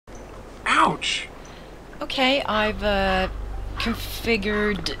Ouch! Okay, I've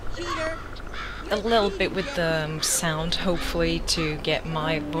configured a little bit with the sound, hopefully, to get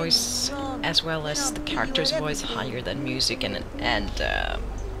my voice as well as the character's voice higher than music and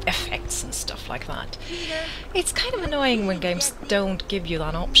effects and stuff like that. It's kind of annoying when games don't give you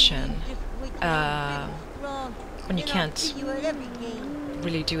that option, when you can't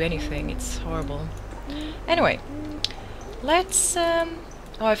really do anything. It's horrible. Anyway, let's oh,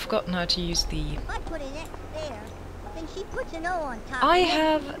 I've forgotten how to use the... I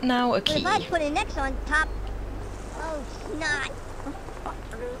have now a key. If I put an X on top, oh snot.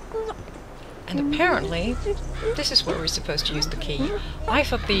 And apparently, this is where we're supposed to use the key. I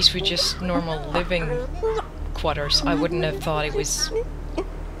thought these were just normal living quarters. I wouldn't have thought it was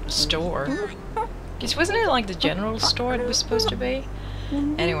a store. Because wasn't it like the general store it was supposed to be?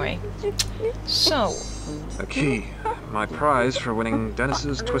 Anyway, so... A key. My prize for winning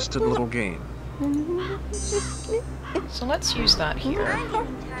Dennis's twisted little game. So let's use that here.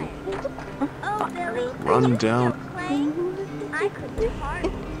 Run down.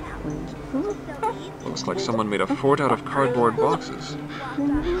 Looks like someone made a fort out of cardboard boxes.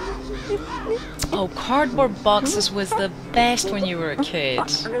 Oh, cardboard boxes was the best when you were a kid.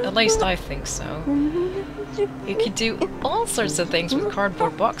 At least I think so. You could do all sorts of things with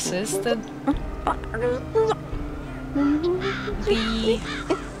cardboard boxes. The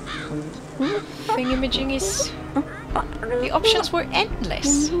thingamajig is... The options were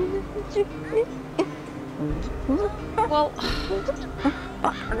endless. Well...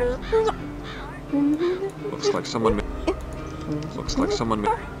 Looks like someone made...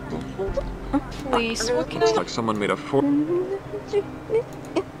 Please, what can Looks like someone made a fort...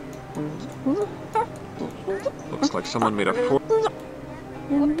 Looks like someone made a fort...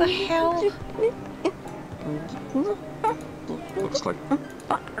 What the hell? Looks like...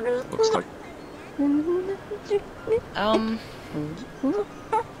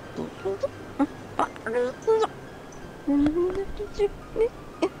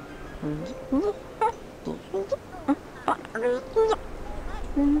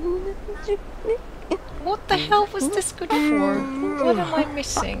 What the hell was this good for? What am I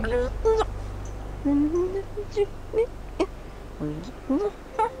missing?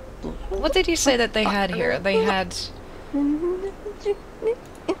 What did you say that they had here? They had...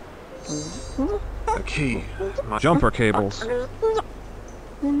 A key. My jumper cables.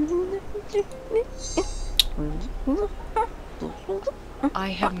 I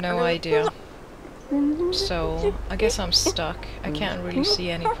have no idea. So, I guess I'm stuck. I can't really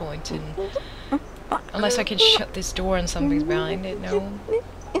see any point in... Unless I can shut this door and something's behind it, no.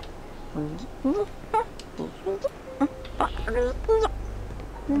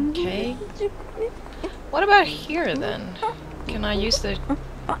 Okay. What about here then? Can I use the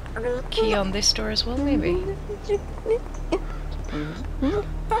key on this door as well, maybe?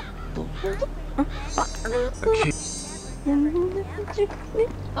 A key.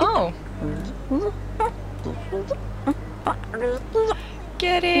 Oh!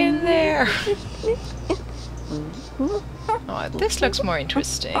 Get in there! Oh, this looks more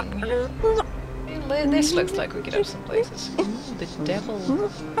interesting. This looks like we could have some places. Ooh, the devil.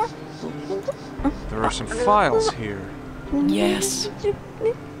 There are some files here. Yes.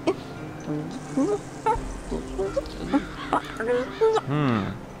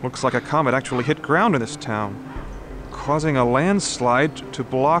 Looks like a comet actually hit ground in this town, causing a landslide to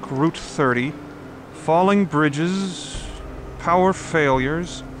block Route 30, falling bridges, power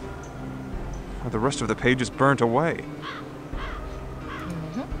failures. The rest of the page is burnt away.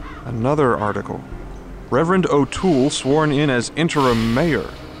 Another article. Reverend O'Toole sworn in as interim mayor.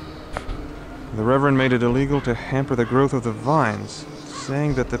 The Reverend made it illegal to hamper the growth of the vines,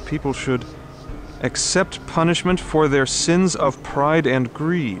 saying that the people should accept punishment for their sins of pride and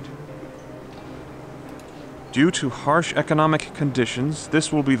greed. Due to harsh economic conditions,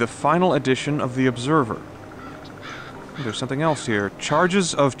 this will be the final edition of The Observer. There's something else here.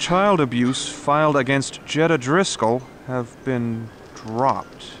 Charges of child abuse filed against Jetta Driscoll have been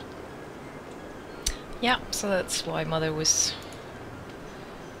dropped. Yeah, so that's why Mother was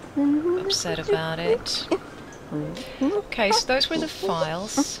upset about it. Okay, so those were the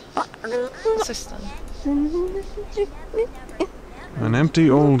files. What's this then? An empty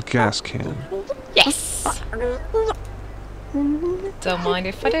old gas can. Yes! Don't mind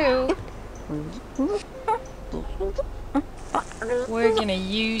if I do. We're gonna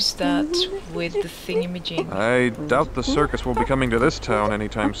use that with the thingamajig. I doubt the circus will be coming to this town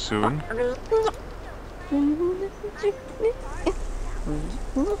anytime soon.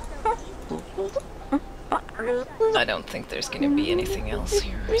 I don't think there's gonna be anything else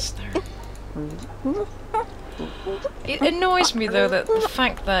here, is there? It annoys me though that the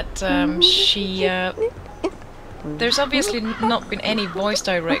fact that there's obviously not been any voice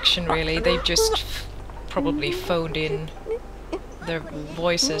direction really. They've just probably phoned in their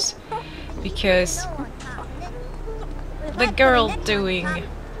voices because the girl doing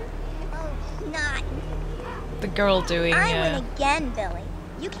Oh, snot. the girl doing I win again, Billy.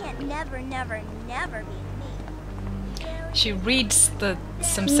 You can't never beat me. she reads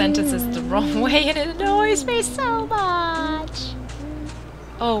some sentences the wrong way and it annoys me so much.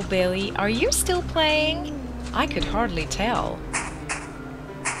 Oh, Billy, are you still playing? I could hardly tell.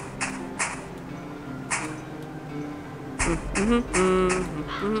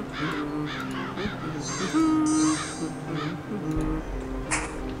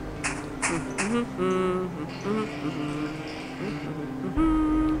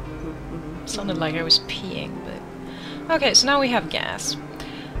 Sounded like I was peeing, but... Okay, so now we have gas.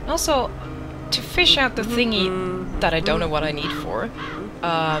 Also, to fish out the thingy that I don't know what I need for,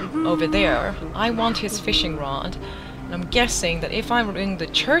 over there, I want his fishing rod. And I'm guessing that if I ring the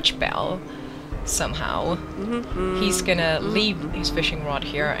church bell, somehow, he's gonna leave his fishing rod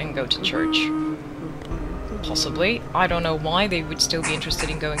here and go to church. Possibly. I don't know why they would still be interested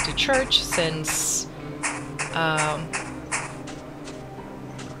in going to church, since...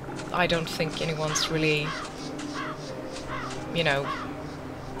 I don't think anyone's really, you know,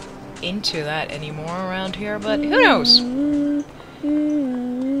 into that anymore around here, but who knows?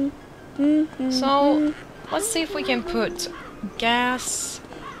 So, let's see if we can put gas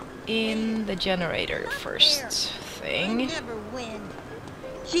in the generator first thing. Never win.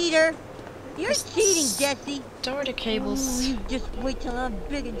 Cheater! You're cheating, Jesse. Start the cables. Ooh, you just wait till I'm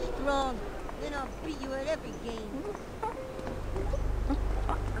big and strong. Then I'll beat you at every game.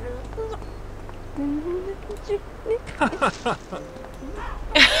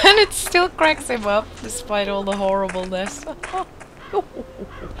 And it still cracks him up, despite all the horribleness.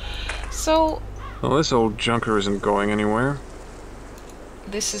 So... Well, this old junker isn't going anywhere.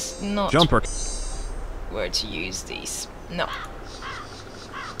 This is not Jumper. where to use these. No.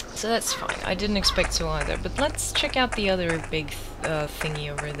 So that's fine. I didn't expect to either. But let's check out the other big thingy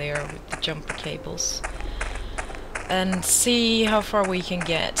over there with the jumper cables. And see how far we can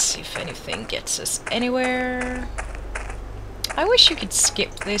get, if anything gets us anywhere. I wish you could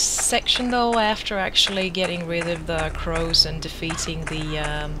skip this section though, after actually getting rid of the crows and defeating the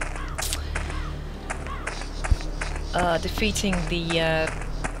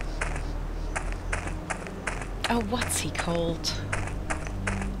oh, what's he called?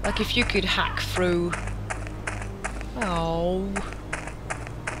 Like if you could hack through... Oh...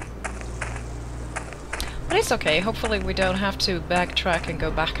 But it's okay, hopefully we don't have to backtrack and go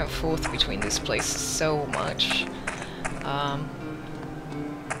back and forth between these places so much.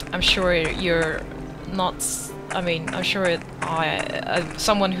 I'm sure you're not... I'm sure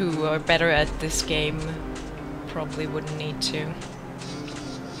someone who are better at this game probably wouldn't need to.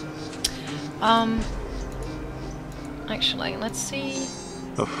 Actually, let's see...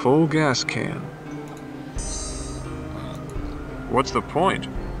 A full gas can. What's the point?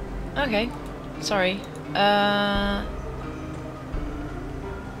 Okay, sorry.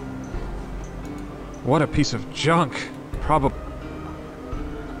 What a piece of junk. Probably.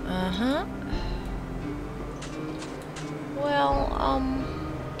 Uh-huh. Well,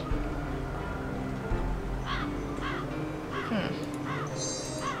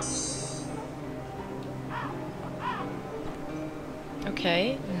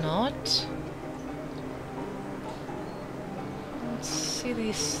 Okay, not. Let's see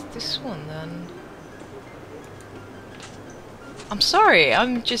this one then. I'm sorry,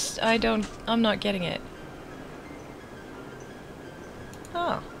 I'm not getting it.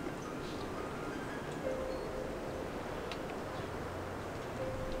 Oh.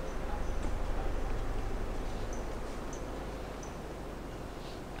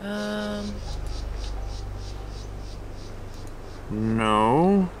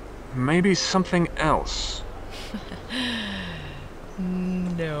 No. Maybe something else.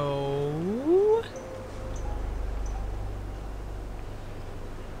 No.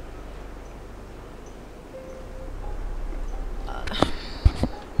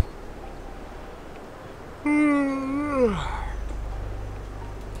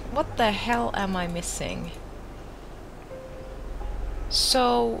 What the hell am I missing?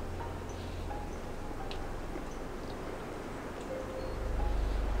 So...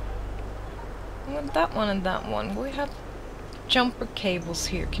 With that one and that one, we have jumper cables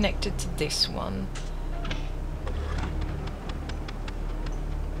here connected to this one.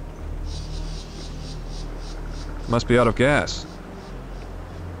 Must be out of gas.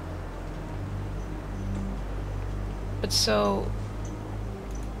 But so...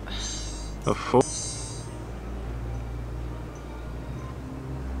 A full...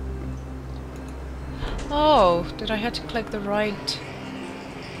 Oh, did I have to click the right...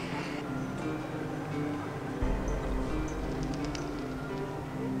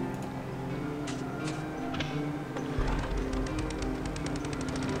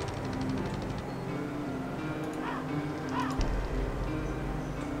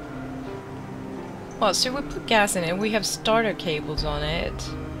 Well, so we put gas in it, we have starter cables on it.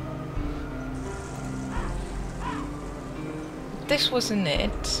 This wasn't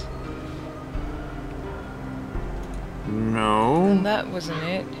it. No. And that wasn't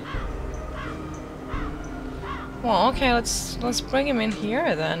it. Well, okay, let's bring him in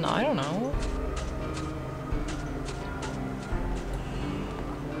here then. I don't know.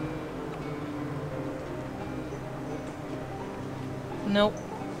 Nope.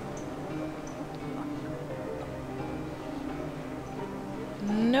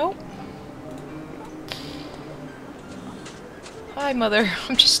 Nope. Hi, Mother.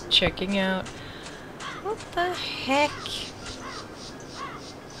 I'm just checking out. What the heck?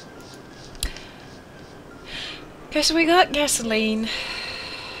 Okay, so we got gasoline,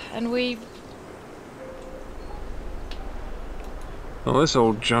 and we... Well, this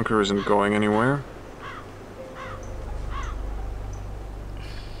old junker isn't going anywhere.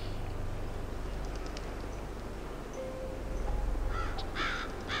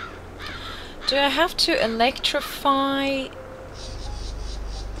 Do I have to electrify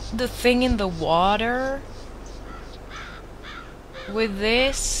the thing in the water with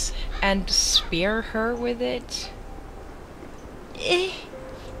this and spear her with it?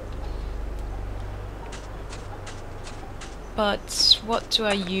 But what do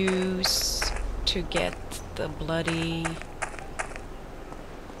I use to get the bloody...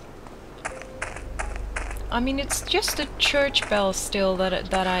 I mean, it's just a church bell still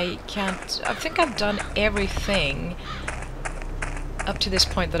that I can't... I think I've done everything up to this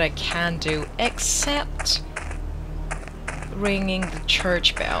point that I can do, except ringing the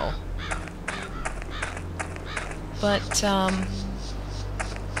church bell. But,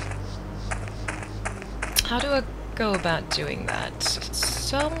 how do I go about doing that?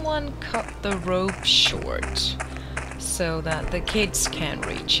 Someone cut the rope short so that the kids can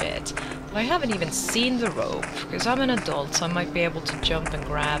reach it. But I haven't even seen the rope, because I'm an adult, so I might be able to jump and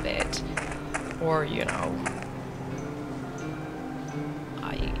grab it. Or, you know...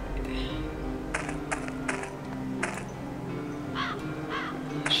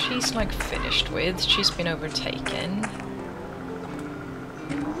 She's like finished with. She's been overtaken.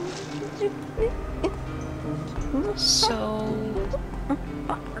 So...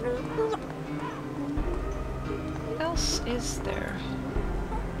 what else is there?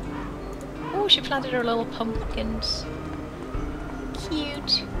 Oh, she planted her little pumpkins.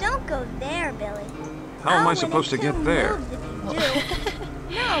 Cute. Don't go there, Billy. How am I supposed to get there?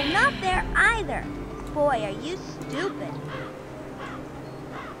 No, not there either. Boy, are you stupid.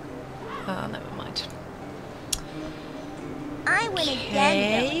 Never mind. I win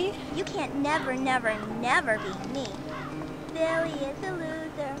again, Billy. You can't never beat me. Billy is a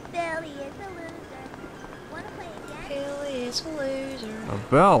loser. Billy is a loser. Wanna play again? Billy is a loser. A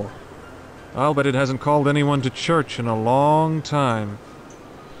bell. I'll bet it hasn't called anyone to church in a long time.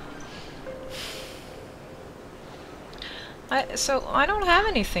 So I don't have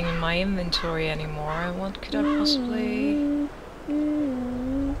anything in my inventory anymore. What could I possibly...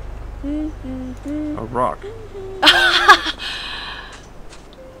 A rock.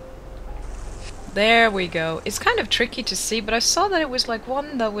 There we go. It's kind of tricky to see, but I saw that it was like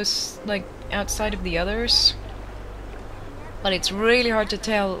one that was like outside of the others. But it's really hard to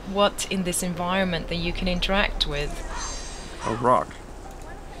tell what in this environment that you can interact with. A rock.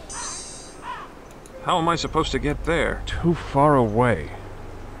 How am I supposed to get there? Too far away.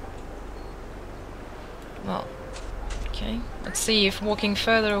 Well, okay. Let's see if walking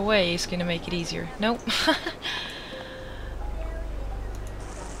further away is gonna make it easier. Nope.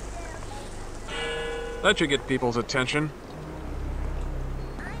 That should get people's attention.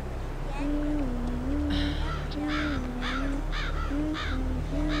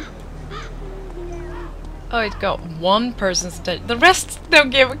 Oh, it got one person's attention. The rest don't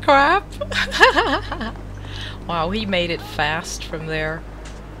give a crap. Wow, he made it fast from there.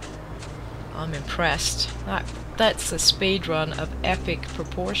 I'm impressed. That's a speed run of epic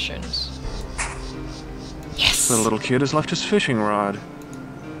proportions. Yes! The little kid has left his fishing rod.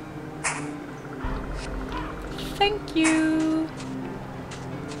 Thank you!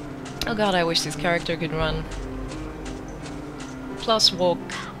 Oh god, I wish this character could run. Plus walk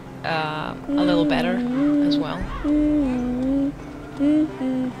a little better as well.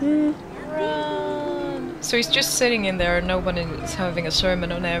 Run! So he's just sitting in there, no one is having a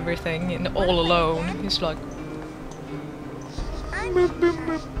sermon on everything, and all alone. He's like...